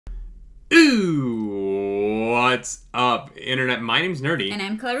Ooh, what's up, Internet? My name's Nerdy. And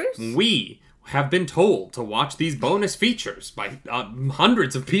I'm Clarus. We have been told to watch these bonus features by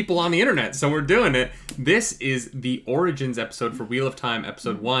hundreds of people on the Internet, so we're doing it. This is the Origins episode for Wheel of Time,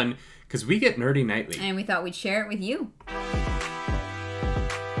 episode 1, because we get nerdy nightly. And we thought we'd share it with you.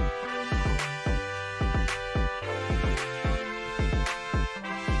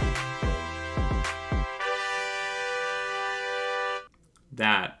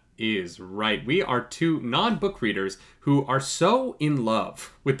 That is right. We are two non-book readers who are so in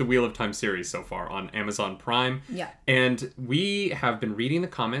love with the Wheel of Time series so far on Amazon Prime. Yeah. And we have been reading the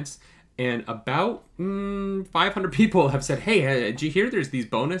comments, and about 500 people have said, hey, did you hear there's these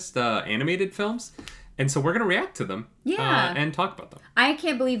bonus animated films? And so we're going to react to them and talk about them. I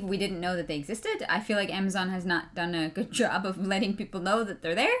can't believe we didn't know that they existed. I feel like Amazon has not done a good job of letting people know that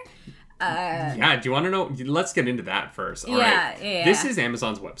they're there. Yeah, do you want to know? Let's get into that first. All right. This is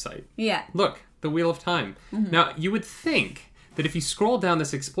Amazon's website. Yeah. Look, the Wheel of Time. Mm-hmm. Now, you would think that if you scroll down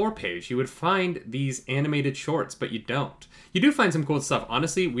this Explore page, you would find these animated shorts, but you don't. You do find some cool stuff.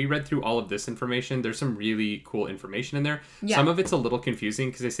 Honestly, we read through all of this information. There's some really cool information in there. Yeah. Some of it's a little confusing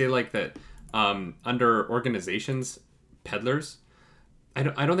because they say like that under organizations, peddlers. I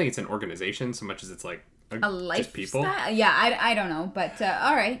don't think it's an organization so much as it's like a lifestyle? Just people. Yeah, I don't know, but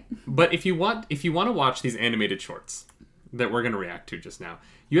all right. But if you want to watch these animated shorts that we're going to react to just now,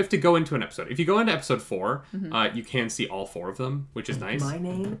 you have to go into an episode. If you go into episode 4, you can see all 4 of them, which is nice. My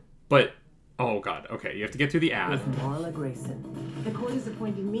name? But, oh god, okay, you have to get through the ad. Is Marla Grayson. The court has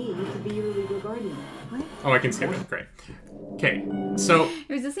appointed me to be your legal guardian. What? Oh, I can skip it. Great. Okay, so...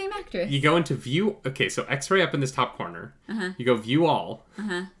 It was the same actress. You go into view... Okay, so X-ray up in this top corner. You go view all.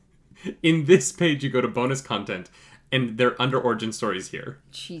 In this page, you go to bonus content, and they're under origin stories here.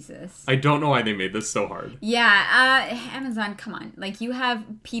 Jesus. I don't know why they made this so hard. Yeah, Amazon, come on. Like, you have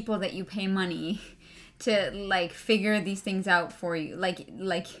people that you pay money to, like, figure these things out for you. Like,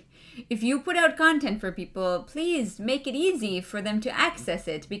 if you put out content for people, please make it easy for them to access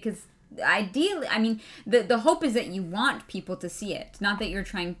it, because ideally, I mean, the hope is that you want people to see it, not that you're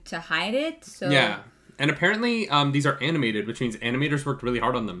trying to hide it. So yeah. And apparently, these are animated, which means animators worked really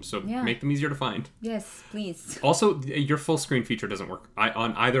hard on them, so make them easier to find. Yes, please. Also, your full screen feature doesn't work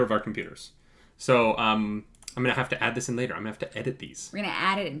on either of our computers. So, I'm going to have to add this in later. I'm going to have to edit these. We're going to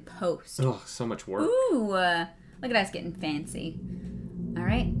add it in post. Oh, so much work. Ooh, look at us getting fancy. All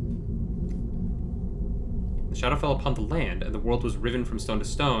right. The shadow fell upon the land, and the world was riven from stone to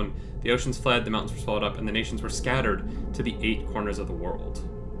stone. The oceans fled, the mountains were swallowed up, and the nations were scattered to the 8 corners of the world.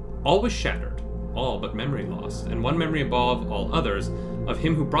 All was shattered. All but memory lost, and one memory above all others, of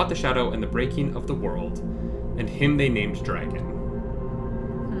him who brought the shadow and the breaking of the world, and him they named Dragon.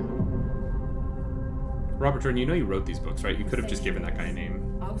 Robert Jordan, you know you wrote these books, right? You could have just given that guy a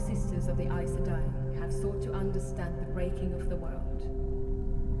name. Our sisters of the Aes Sedai have sought to understand the breaking of the world.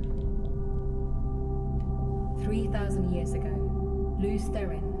 3,000 years ago, Luz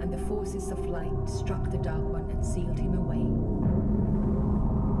Therin and the forces of light struck the Dark One and sealed him away.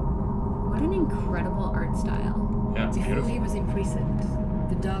 What an incredible art style. Yeah, it's Before beautiful. he was imprisoned,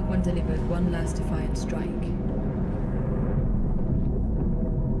 the Dark One delivered one last defiant strike.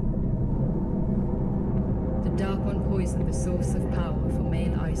 The Dark One poisoned the source of power for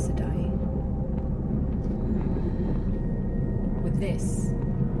male Aes Sedai. With this,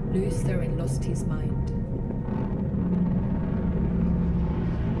 Luz Therin lost his mind.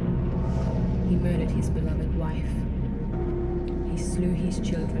 He murdered his beloved wife. He slew his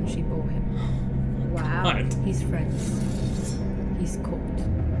children she bore him. Wow. What? His friends. His court.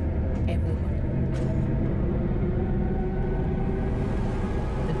 Everyone.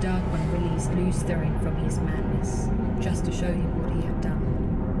 The Dark One released Luz Therin from his madness, just to show him what he had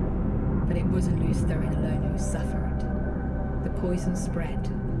done. But it wasn't Luz Therin alone who suffered. The poison spread.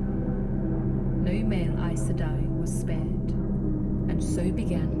 No male Aes Sedai was spared. And so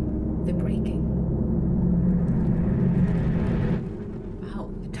began the breaking.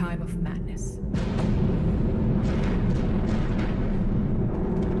 Time of madness.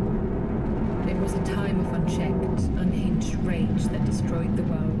 It was a time of unchecked, unhinged rage that destroyed the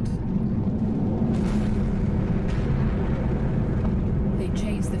world. They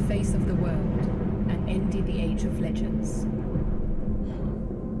changed the face of the world and ended the age of legends.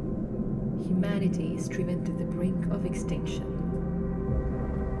 Humanity is driven to the brink of extinction.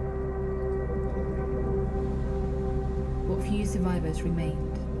 What few survivors remained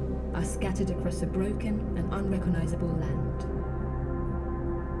are scattered across a broken and unrecognizable land.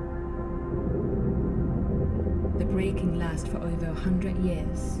 The breaking lasts for over 100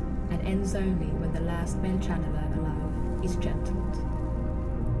 years and ends only when the last male channeler alive is gentled.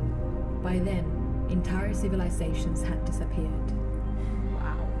 By then, entire civilizations had disappeared.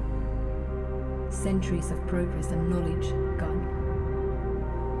 Wow. Centuries of progress and knowledge gone.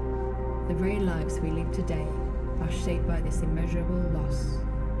 The very lives we live today are shaped by this immeasurable loss.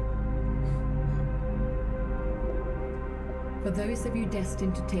 For those of you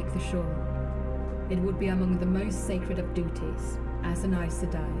destined to take the shore, it would be among the most sacred of duties, as an Aes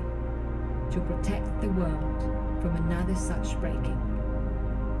Sedai, to protect the world from another such breaking.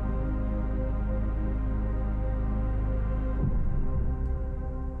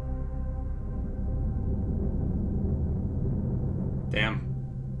 Damn.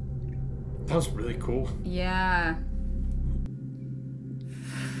 That was really cool. Yeah.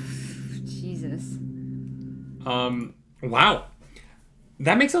 Jesus. Wow.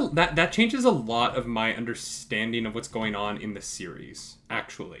 That makes that changes a lot of my understanding of what's going on in the series,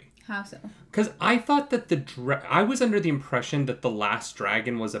 actually. How so? Because I thought that I was under the impression that the last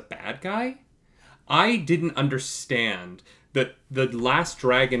dragon was a bad guy. I didn't understand that the last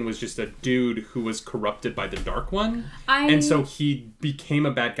dragon was just a dude who was corrupted by the Dark One, and so he became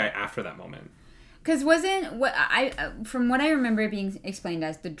a bad guy after that moment. Because wasn't what from what I remember it being explained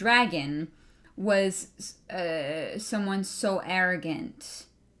as, the dragon was someone so arrogant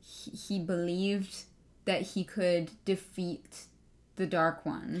he believed that he could defeat the Dark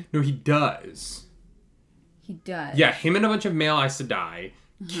One. No, he does. He does. Yeah, him and a bunch of male Aes Sedai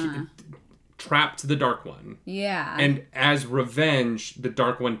trapped the Dark One. Yeah. And as revenge, the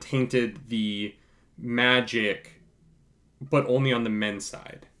Dark One tainted the magic, but only on the men's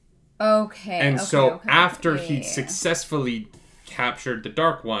side. Okay. And after he successfully captured the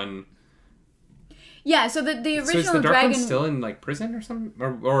Dark One... Yeah, so the original so is the Dark dragon... One still in, like, prison or something?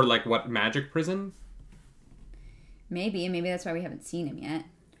 Or like, what, magic prison? Maybe that's why we haven't seen him yet.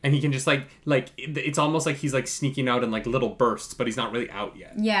 And he can just, like it's almost like he's, like, sneaking out in, like, little bursts, but he's not really out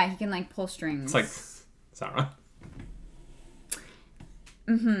yet. Yeah, he can, like, pull strings. It's like, Sarah.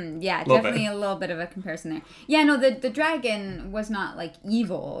 Mm-hmm, yeah, definitely a little bit of a comparison there. Yeah, no, the dragon was not, like,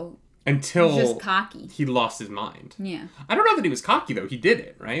 evil. Until he was just cocky. He lost his mind. Yeah. I don't know that he was cocky, though. He did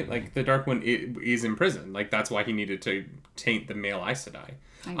it, right? Like, the Dark One is in prison. Like, that's why he needed to taint the male Aes Sedai.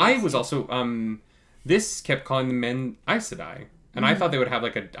 I was also, this kept calling the men Aes Sedai. And I thought they would have,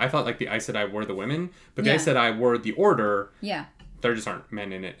 like, I thought, like, the Aes Sedai were the women, but the Aes Sedai were the order. Yeah. There just aren't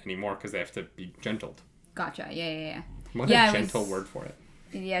men in it anymore because they have to be gentled. Gotcha. Yeah. What a gentle word for it.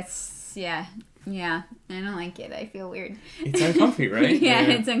 Yes, yeah. I don't like it. I feel weird. It's uncomfy, right? yeah,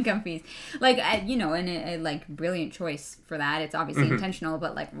 it's uncomfy. Like, and a like, brilliant choice for that. It's obviously intentional,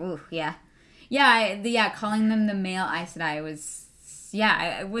 but, like, ooh, yeah. Yeah, calling them the male Aes Sedai was,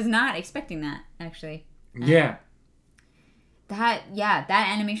 I was not expecting that, actually. Yeah. That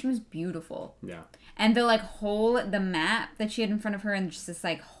animation was beautiful. Yeah. And the, like, the map that she had in front of her, and just this,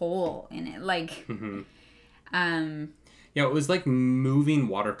 like, hole in it, like, yeah, it was like moving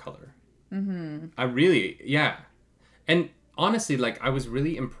watercolor. Mm-hmm. And honestly, like, I was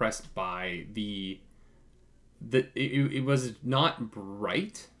really impressed by it was not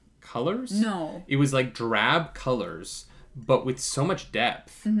bright colors. No. It was like drab colors, but with so much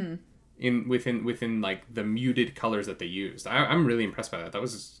depth within like the muted colors that they used. I'm really impressed by that. That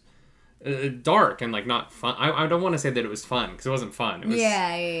was dark and, like, not fun. I don't want to say that it was fun, because it wasn't fun. It was,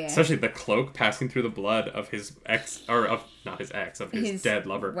 yeah. Especially the cloak passing through the blood of his ex, or of not his ex, of his dead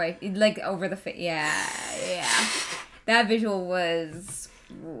lover. Wife, like, over the face. Yeah. That visual was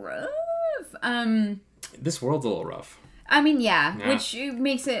rough. This world's a little rough. I mean, yeah, which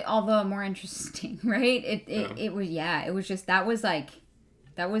makes it all the more interesting, right? It was just, that was a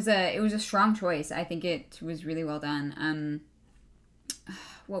strong choice. I think it was really well done.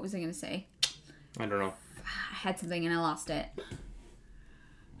 What was I going to say? I don't know. I had something and I lost it.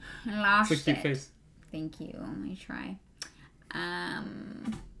 It's a cute face. Thank you. Let me try.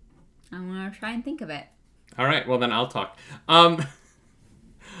 I'm going to try and think of it. All right. Well, then I'll talk. I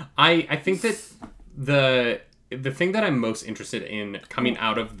think that the thing that I'm most interested in coming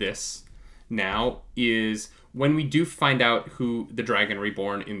out of this now is when we do find out who the Dragon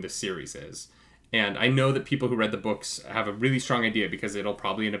Reborn in the series is. And I know that people who read the books have a really strong idea, because it'll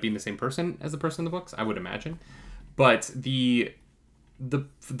probably end up being the same person as the person in the books, I would imagine. But the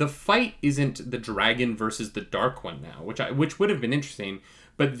fight isn't the dragon versus the Dark One now, which would have been interesting.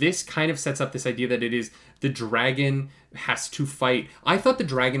 But this kind of sets up this idea that it is the dragon has to fight. I thought the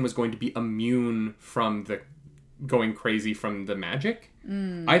dragon was going to be immune from the going crazy from the magic.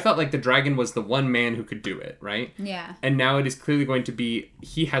 I thought, like, the dragon was the one man who could do it, right? Yeah. And now it is clearly going to be,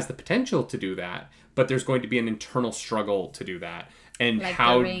 he has the potential to do that, but there's going to be an internal struggle to do that. And like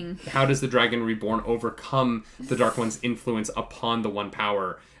how does the Dragon Reborn overcome the Dark One's influence upon the One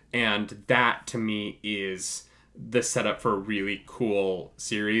Power And that, to me, is the setup for a really cool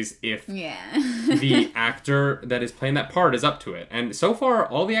series if the actor that is playing that part is up to it. And so far,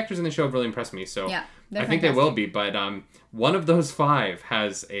 all the actors in the show have really impressed me. So I think they will be. But one of those 5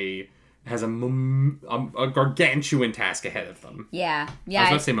 has a gargantuan task ahead of them. Yeah. I was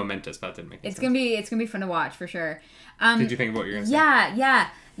going to say momentous, but that didn't make sense. It's gonna be fun to watch for sure. Did you think of what you were going to say? Yeah.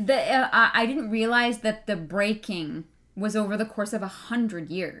 I didn't realize that the breaking was over the course of 100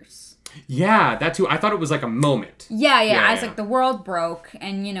 years. Yeah, that too. I thought it was like a moment. Yeah. I was like, the world broke,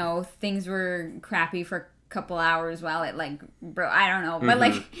 and things were crappy for a couple hours while it like broke. I don't know, but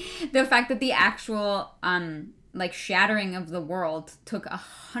like the fact that the actual like shattering of the world took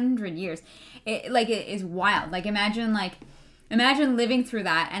 100 years, it is wild. Like imagine living through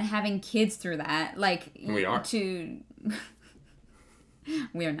that and having kids through that. Like we are.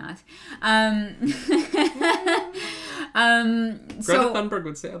 We are not. Greta Thunberg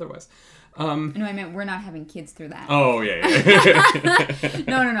would say otherwise. No, I meant we're not having kids through that. Oh, yeah.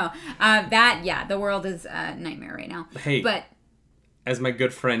 No. The world is a nightmare right now. Hey, but as my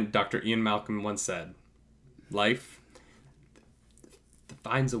good friend Dr. Ian Malcolm once said, life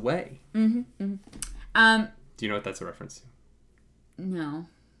finds a way. Do you know what that's a reference to? No.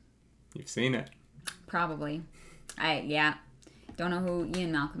 You've seen it. Probably. Don't know who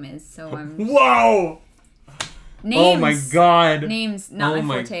Ian Malcolm is, so I'm... Whoa! Names, oh my god. Names, not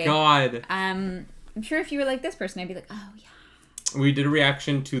my forte. Oh my god. I'm sure if you were like this person, I'd be like, oh yeah. We did a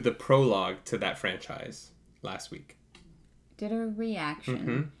reaction to the prologue to that franchise last week. Did a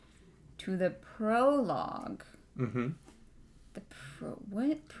reaction to the prologue. Mm-hmm. What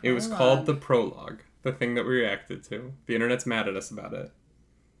prologue? It was called the prologue. The thing that we reacted to. The internet's mad at us about it.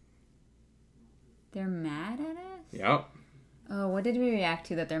 They're mad at us? Yep. Oh, what did we react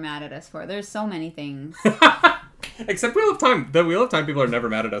to that they're mad at us for? There's so many things. Except Wheel of Time. The Wheel of Time people are never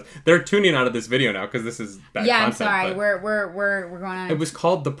mad at us. They're tuning out of this video now because this is bad content. Yeah, I'm sorry. We're going on. It was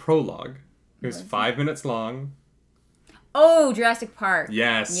called the prologue. It was 5 minutes long. Oh, Jurassic Park.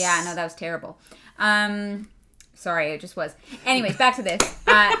 Yes. Yeah, no, that was terrible. Sorry, it just was. Anyways, back to this.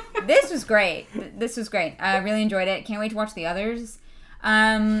 This was great. I really enjoyed it. Can't wait to watch the others.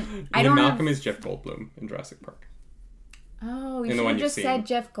 Malcolm is Jeff Goldblum in Jurassic Park. Oh, you should have just said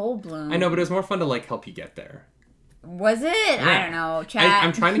Jeff Goldblum. I know, but it was more fun to like help you get there. Was it? Yeah. I don't know. Chat.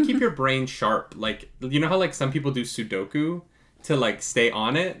 I'm trying to keep your brain sharp. Like, you know how like some people do Sudoku to like stay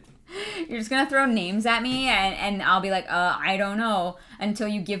on it? You're just going to throw names at me and I'll be like, I don't know, until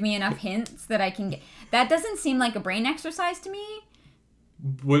you give me enough hints that I can get. That doesn't seem like a brain exercise to me.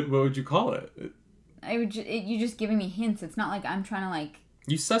 What would you call it? You're just giving me hints. It's not like I'm trying to like...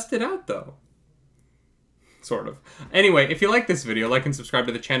 You sussed it out though. Sort of. Anyway, if you like this video, like and subscribe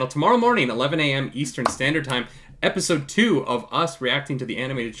to the channel. Tomorrow morning, 11 a.m. Eastern Standard Time, episode 2 of us reacting to the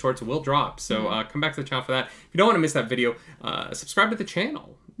animated shorts will drop. So come back to the channel for that. If you don't want to miss that video, subscribe to the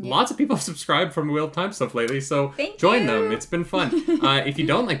channel. Yeah. Lots of people have subscribed from Wheel of Time stuff lately, so join them. It's been fun. If you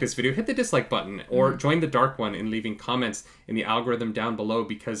don't like this video, hit the dislike button or join the dark one in leaving comments in the algorithm down below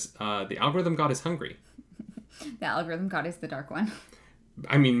because the algorithm god is hungry. The algorithm god is the dark one.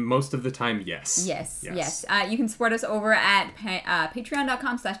 I mean, most of the time, yes. Yes. You can support us over at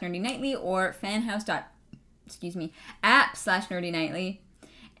patreon.com/nerdynightly or fanhouse.app/nerdynightly.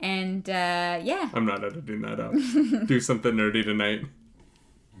 And, yeah. I'm not editing that out. Do something nerdy tonight.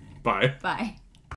 Bye. Bye.